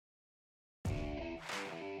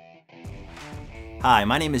Hi,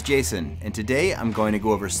 my name is Jason, and today I'm going to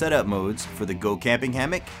go over setup modes for the Go Camping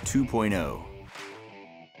Hammock 2.0.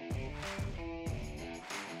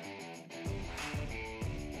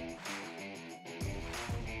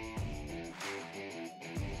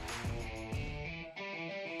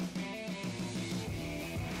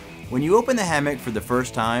 When you open the hammock for the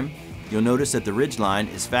first time, you'll notice that the ridgeline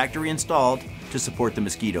is factory installed to support the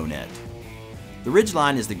mosquito net. The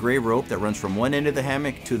ridgeline is the gray rope that runs from one end of the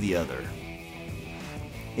hammock to the other.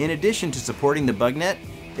 In addition to supporting the bug net,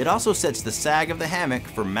 it also sets the sag of the hammock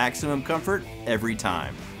for maximum comfort every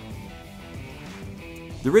time.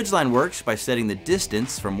 The ridgeline works by setting the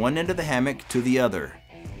distance from one end of the hammock to the other.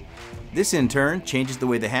 This in turn changes the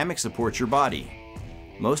way the hammock supports your body.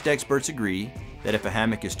 Most experts agree that if a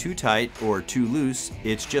hammock is too tight or too loose,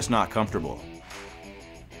 it's just not comfortable.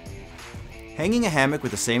 Hanging a hammock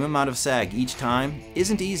with the same amount of sag each time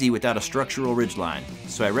isn't easy without a structural ridgeline,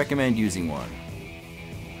 so I recommend using one.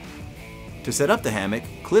 To set up the hammock,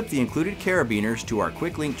 clip the included carabiners to our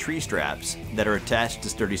quick link tree straps that are attached to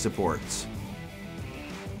sturdy supports.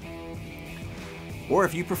 Or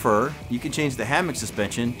if you prefer, you can change the hammock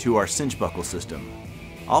suspension to our cinch buckle system.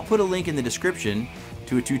 I'll put a link in the description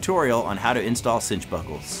to a tutorial on how to install cinch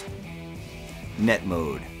buckles. Net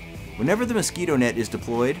mode. Whenever the mosquito net is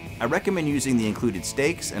deployed, I recommend using the included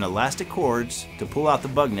stakes and elastic cords to pull out the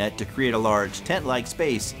bug net to create a large tent-like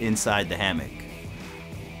space inside the hammock.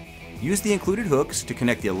 Use the included hooks to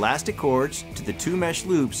connect the elastic cords to the two mesh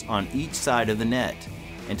loops on each side of the net,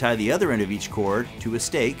 and tie the other end of each cord to a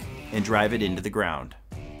stake and drive it into the ground.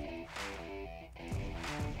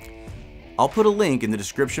 I'll put a link in the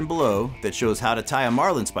description below that shows how to tie a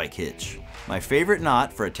marlin spike hitch, my favorite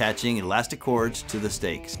knot for attaching elastic cords to the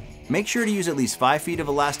stakes. Make sure to use at least 5 feet of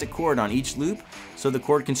elastic cord on each loop so the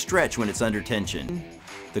cord can stretch when it's under tension.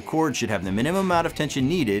 The cord should have the minimum amount of tension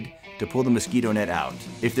needed to pull the mosquito net out.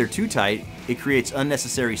 If they're too tight, it creates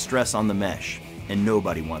unnecessary stress on the mesh, and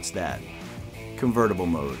nobody wants that. Convertible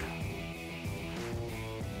mode.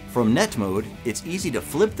 From net mode, it's easy to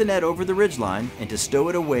flip the net over the ridgeline and to stow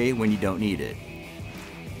it away when you don't need it.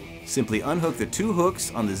 Simply unhook the two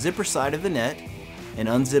hooks on the zipper side of the net and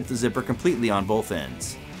unzip the zipper completely on both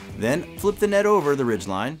ends. Then flip the net over the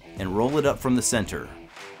ridgeline and roll it up from the center.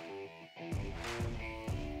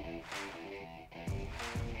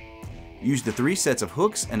 Use the 3 sets of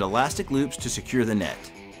hooks and elastic loops to secure the net.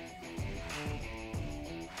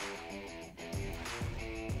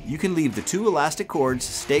 You can leave the 2 elastic cords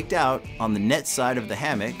staked out on the net side of the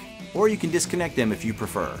hammock, or you can disconnect them if you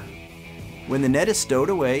prefer. When the net is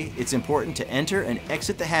stowed away, it's important to enter and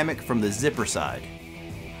exit the hammock from the zipper side.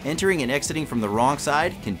 Entering and exiting from the wrong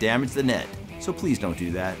side can damage the net, so please don't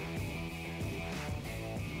do that.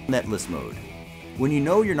 Netless mode. When you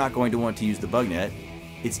know you're not going to want to use the bug net,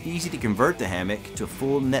 it's easy to convert the hammock to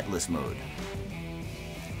full netless mode.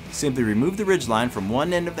 Simply remove the ridgeline from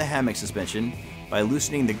one end of the hammock suspension by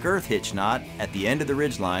loosening the girth hitch knot at the end of the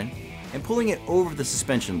ridgeline and pulling it over the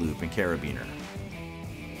suspension loop and carabiner.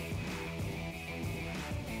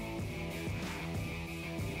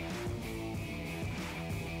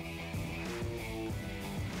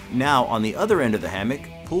 Now on the other end of the hammock,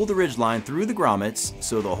 pull the ridgeline through the grommets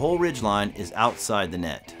so the whole ridgeline is outside the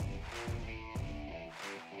net.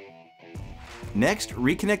 Next,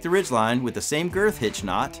 reconnect the ridgeline with the same girth hitch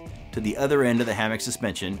knot to the other end of the hammock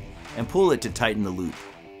suspension and pull it to tighten the loop.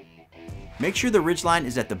 Make sure the ridgeline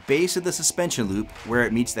is at the base of the suspension loop where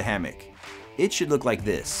it meets the hammock. It should look like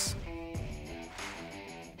this.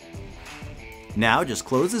 Now just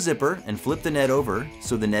close the zipper and flip the net over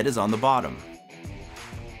so the net is on the bottom.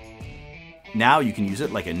 Now you can use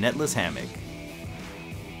it like a netless hammock.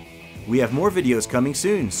 We have more videos coming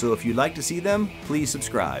soon, so if you'd like to see them, please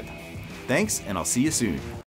subscribe. Thanks, and I'll see you soon.